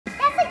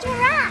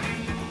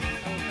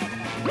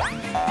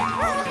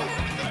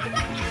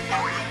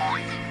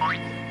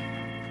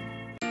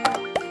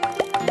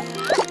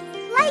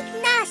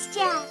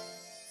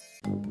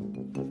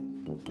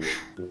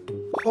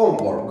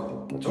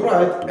homework to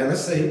write an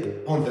essay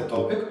on the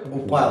topic of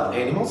wild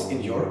animals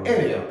in your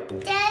area.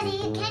 Daddy,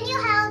 can you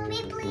help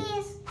me,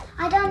 please?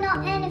 I don't know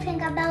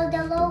anything about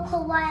the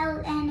local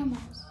wild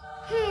animals.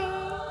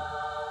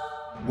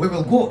 We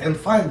will go and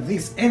find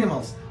these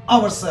animals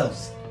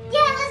ourselves. Yeah,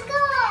 let's go!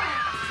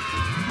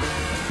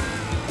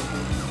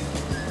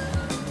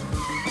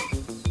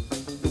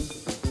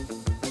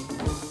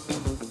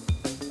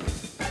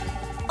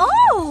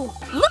 Oh,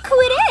 look who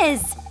it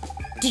is!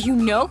 Do you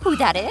know who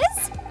that is?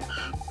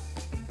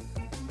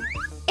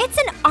 It's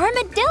an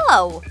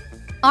armadillo.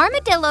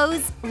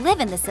 Armadillos live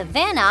in the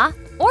savanna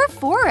or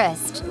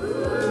forest.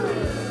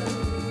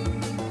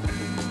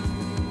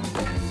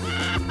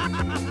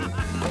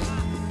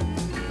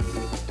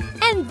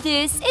 And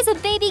this is a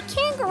baby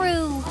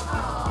kangaroo.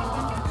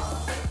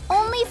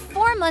 Only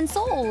 4 months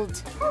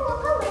old.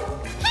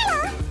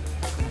 Hello!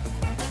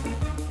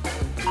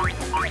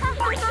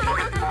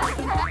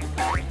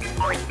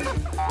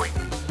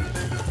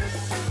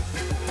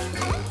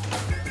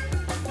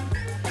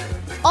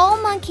 All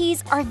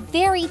monkeys are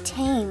very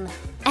tame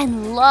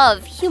and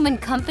love human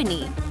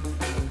company.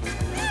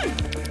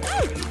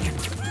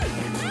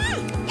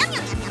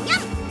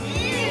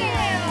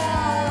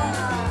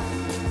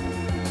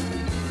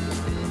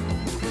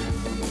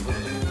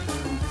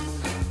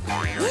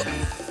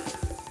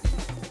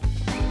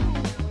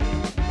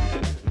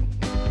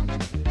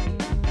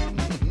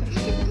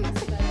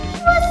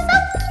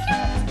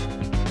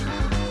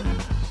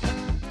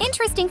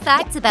 Interesting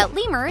facts about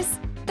lemurs: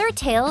 their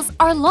tails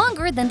are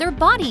longer than their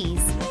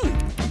bodies.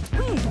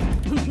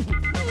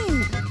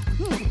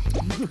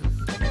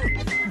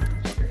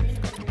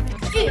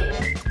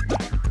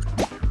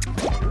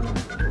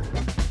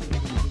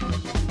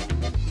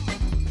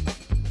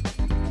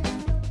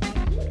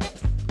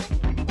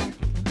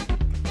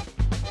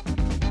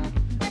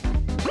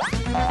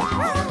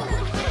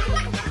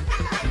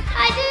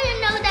 I didn't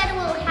know that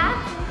will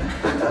happen.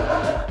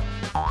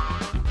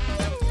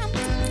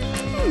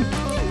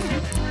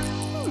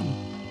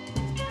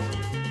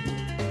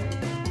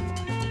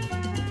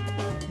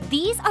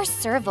 These are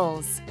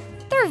servals.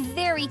 They're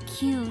very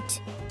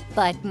cute,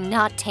 but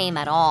not tame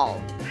at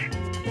all.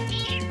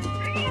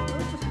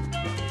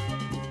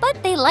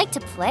 But they like to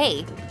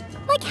play,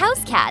 like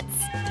house cats.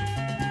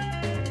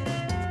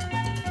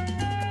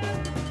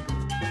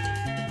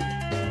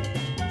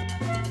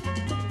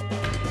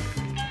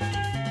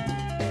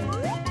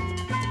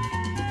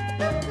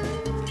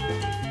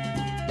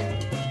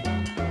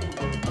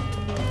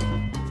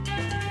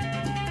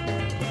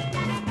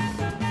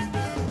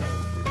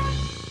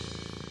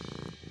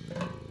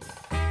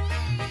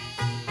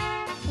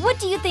 What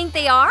do you think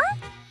they are?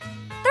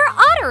 They're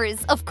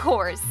otters, of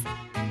course.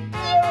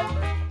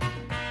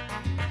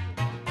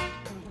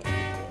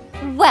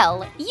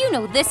 Well, you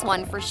know this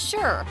one for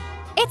sure.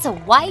 It's a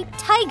white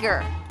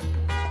tiger.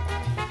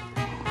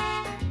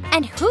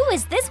 And who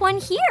is this one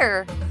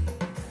here?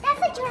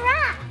 That's a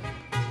giraffe.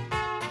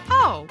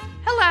 Oh,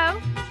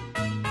 hello.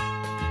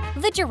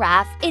 The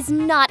giraffe is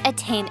not a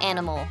tame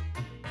animal.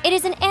 It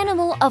is an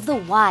animal of the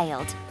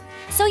wild,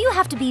 so you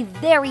have to be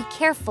very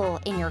careful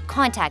in your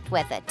contact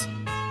with it.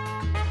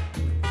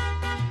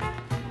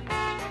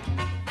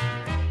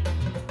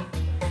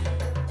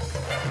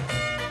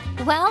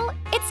 Well,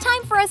 it's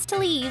time for us to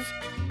leave.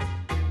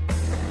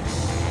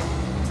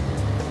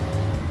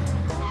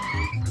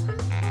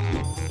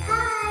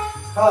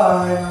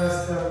 Hi,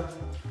 Nastya.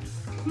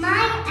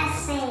 My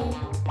essay.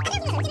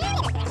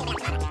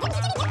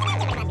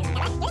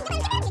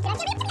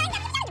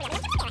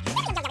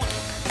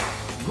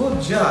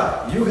 Good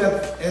job. You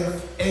got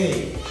an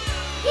A.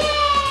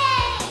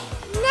 Yay!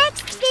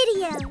 Next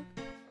video.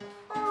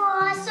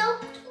 Oh, so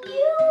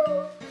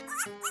cute.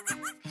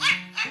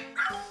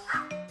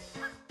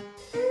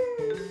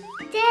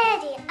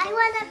 Daddy, I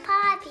want a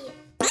puppy.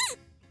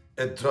 A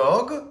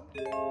dog?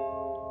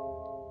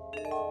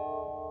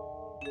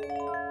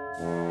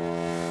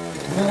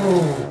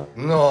 Oh,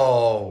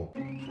 no.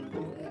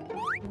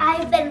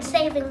 I've been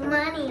saving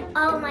money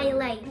all my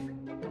life.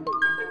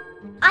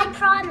 I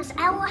promise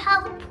I will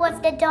help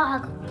with the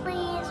dog,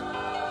 please.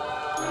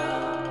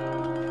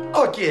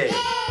 Okay.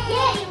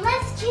 Yay!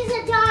 Let's choose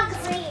a dog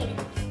breed.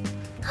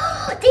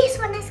 Oh, this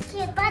one is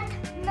cute, but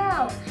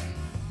no.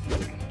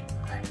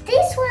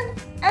 This one,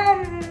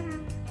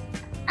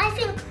 I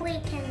think we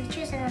can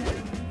choose another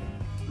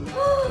one.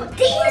 Oh,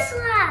 this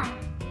one!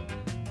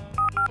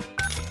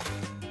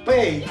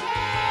 Pay.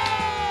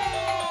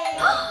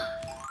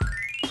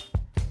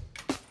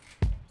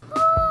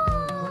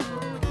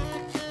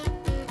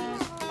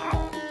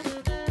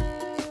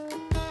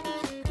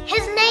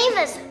 His name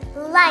is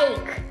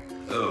Like.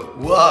 Oh,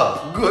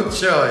 wow, good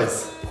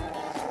choice.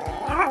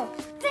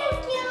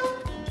 Thank you.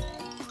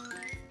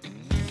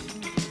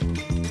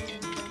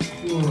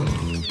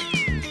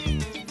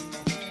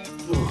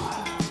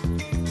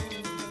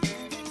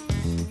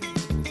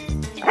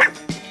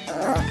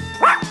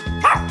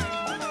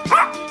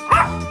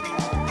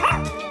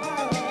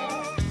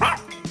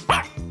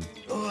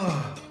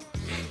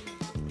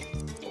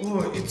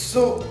 Oh, it's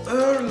so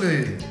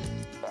early.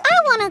 I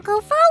want to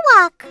go for a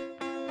walk.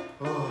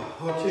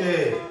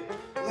 Okay,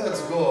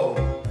 let's go.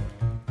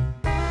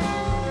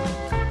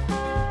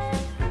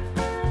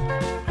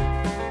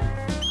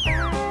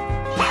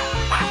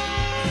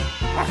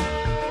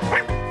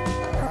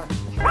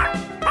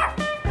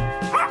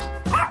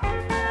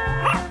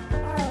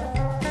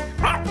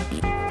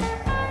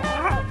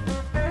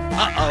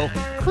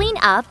 Clean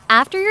up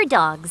after your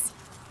dogs.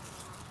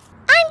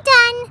 I'm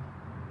done.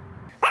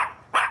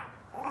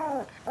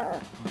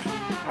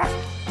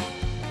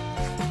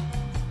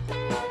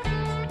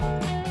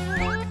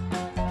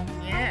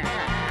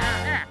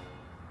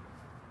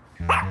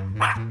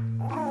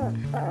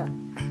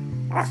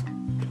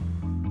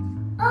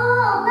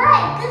 All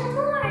right, good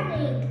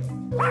morning.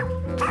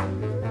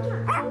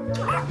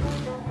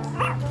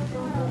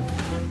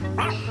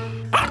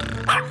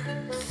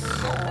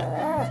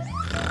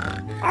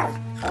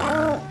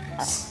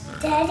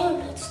 Daddy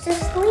needs to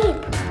sleep.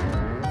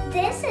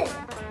 This is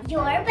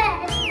your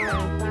bed.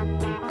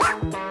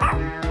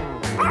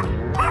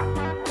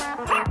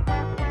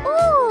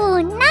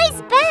 Ooh,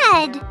 nice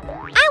bed.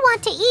 I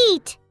want to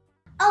eat.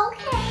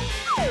 Okay.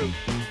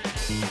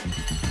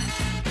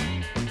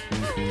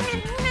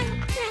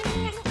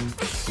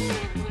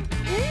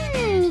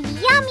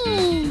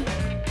 Yummy.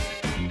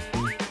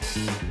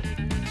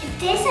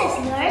 This is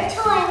your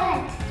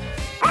toilet.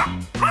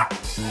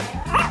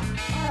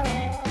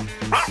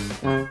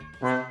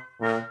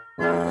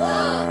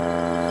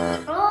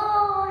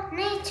 Oh,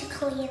 need to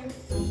clean.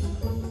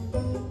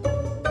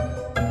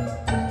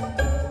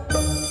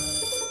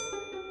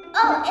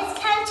 Oh, it's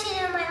time to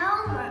do my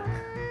homework.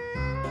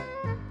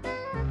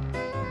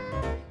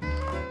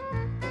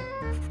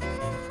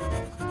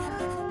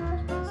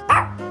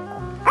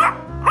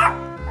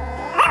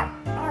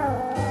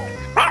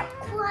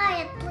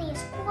 Quiet,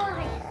 please,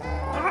 quiet.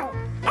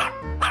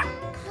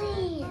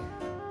 Please.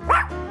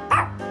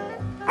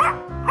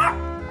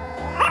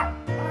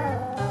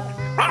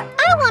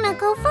 I want to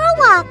go for a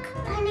walk.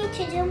 I need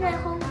to do my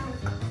homework,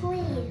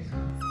 please.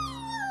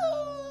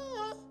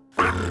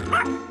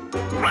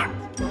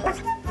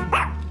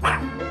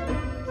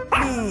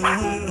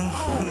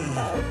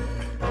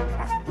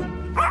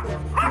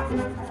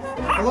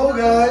 Hello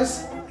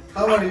guys,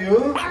 how are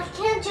you? I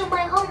can't do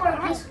my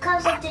homework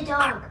because of the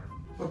dog.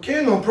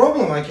 Okay, no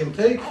problem, I can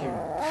take him.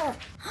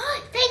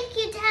 Thank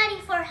you,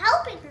 Daddy, for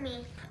helping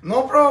me.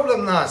 No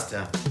problem,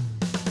 Nastya.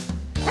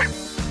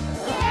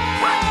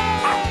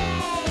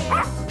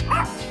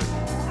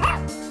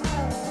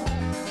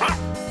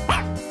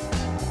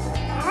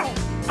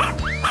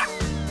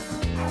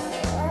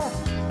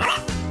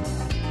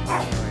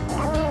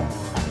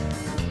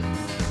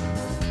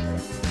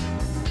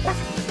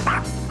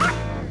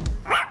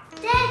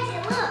 Daddy,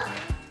 look.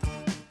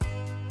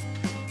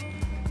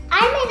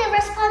 I made a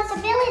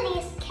responsibility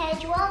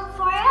schedule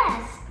for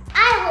us.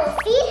 I will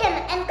feed him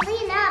and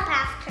clean up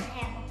after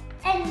him.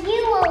 And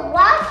you will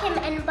walk him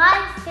and buy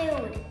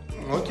food.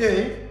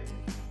 Okay.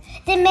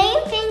 The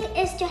main thing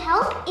is to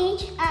help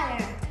each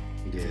other.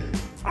 Yeah.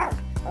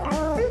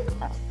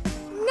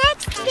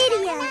 Next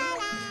video.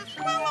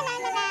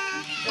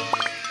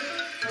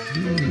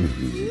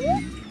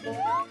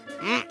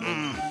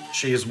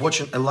 She is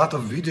watching a lot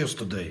of videos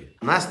today.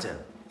 Nastya,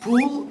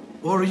 pool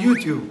or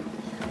YouTube?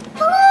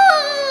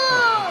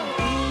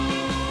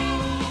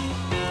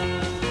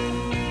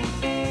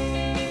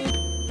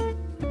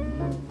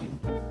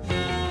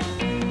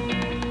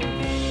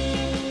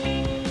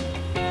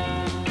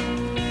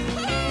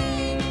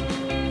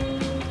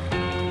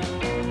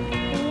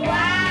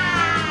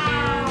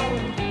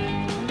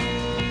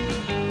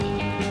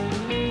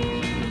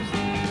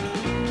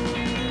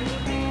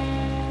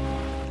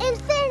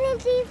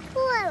 Infinity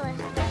pool.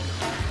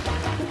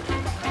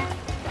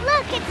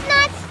 Look, it's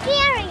not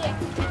scary.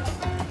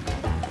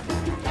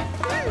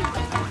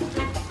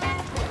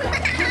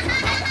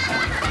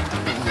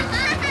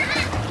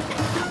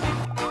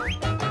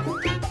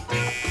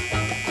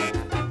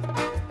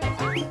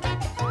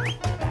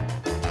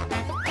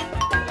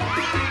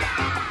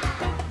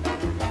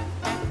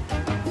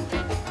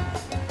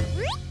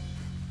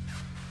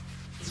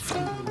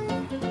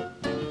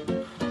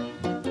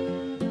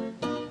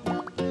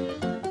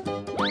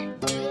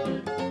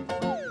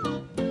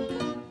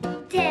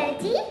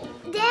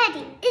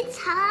 Daddy, it's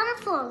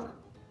harmful.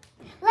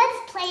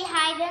 Let's play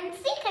hide and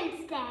seek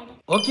instead.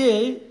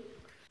 Okay.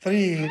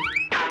 3,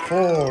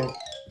 4,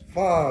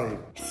 5.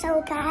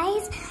 So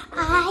guys,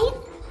 I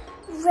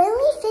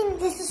really think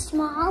this is a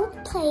small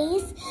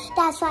place.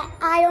 That's why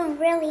I don't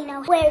really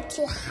know where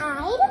to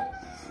hide.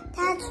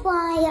 That's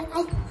why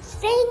I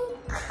think,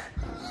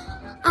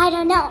 I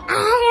don't know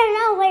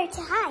where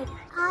to hide.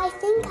 I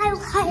think I will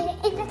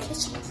hide in the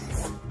kitchen.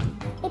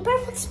 A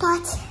perfect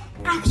spot.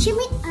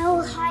 Actually, I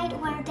will hide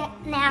where the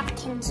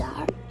napkins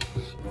are.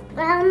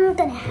 I'm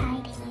gonna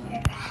hide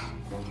here.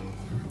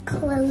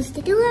 Close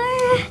the door.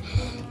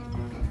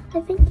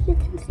 I think you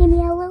can see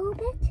me a little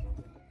bit.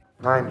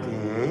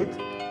 98,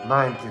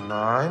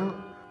 99,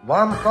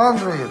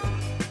 100.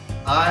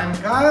 I'm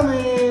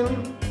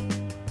coming.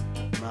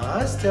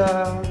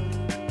 Nastya.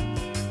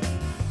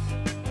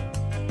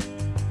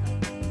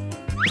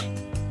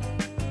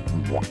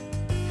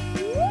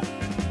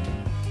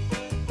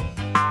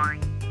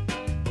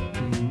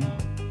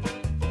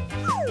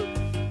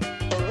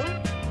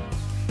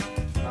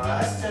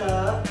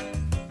 Nastya,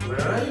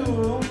 where are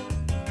you?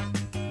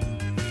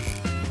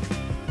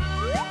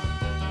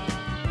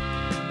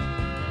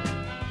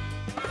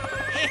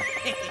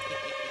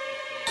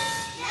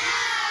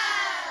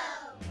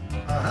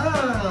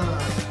 Aha!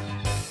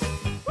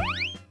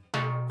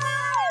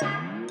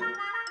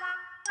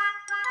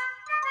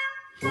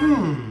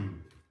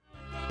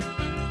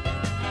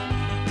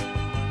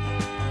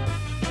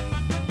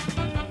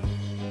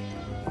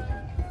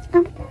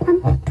 I'm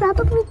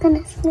probably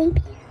gonna sleep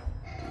here.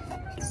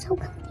 It's so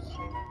comfy.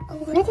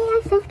 Already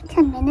I think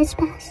 10 minutes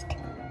passed.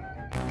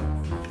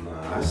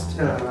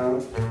 Nastya.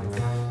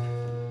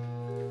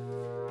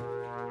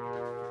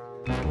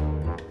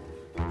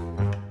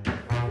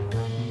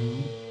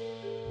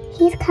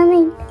 He's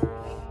coming.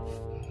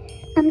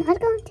 I'm not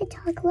going to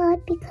talk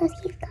loud because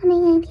he's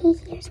coming and he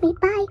hears me.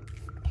 Bye.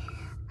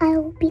 I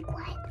will be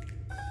quiet.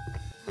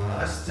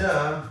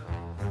 Nastya,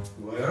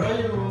 where are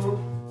you?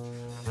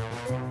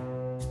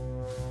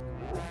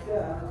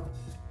 Nastya,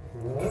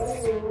 where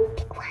are you?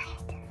 Be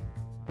quiet.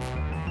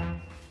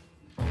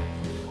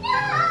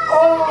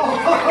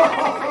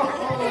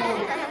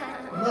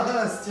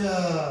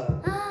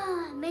 Nastya!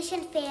 Ah,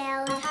 mission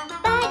failed.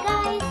 Bye.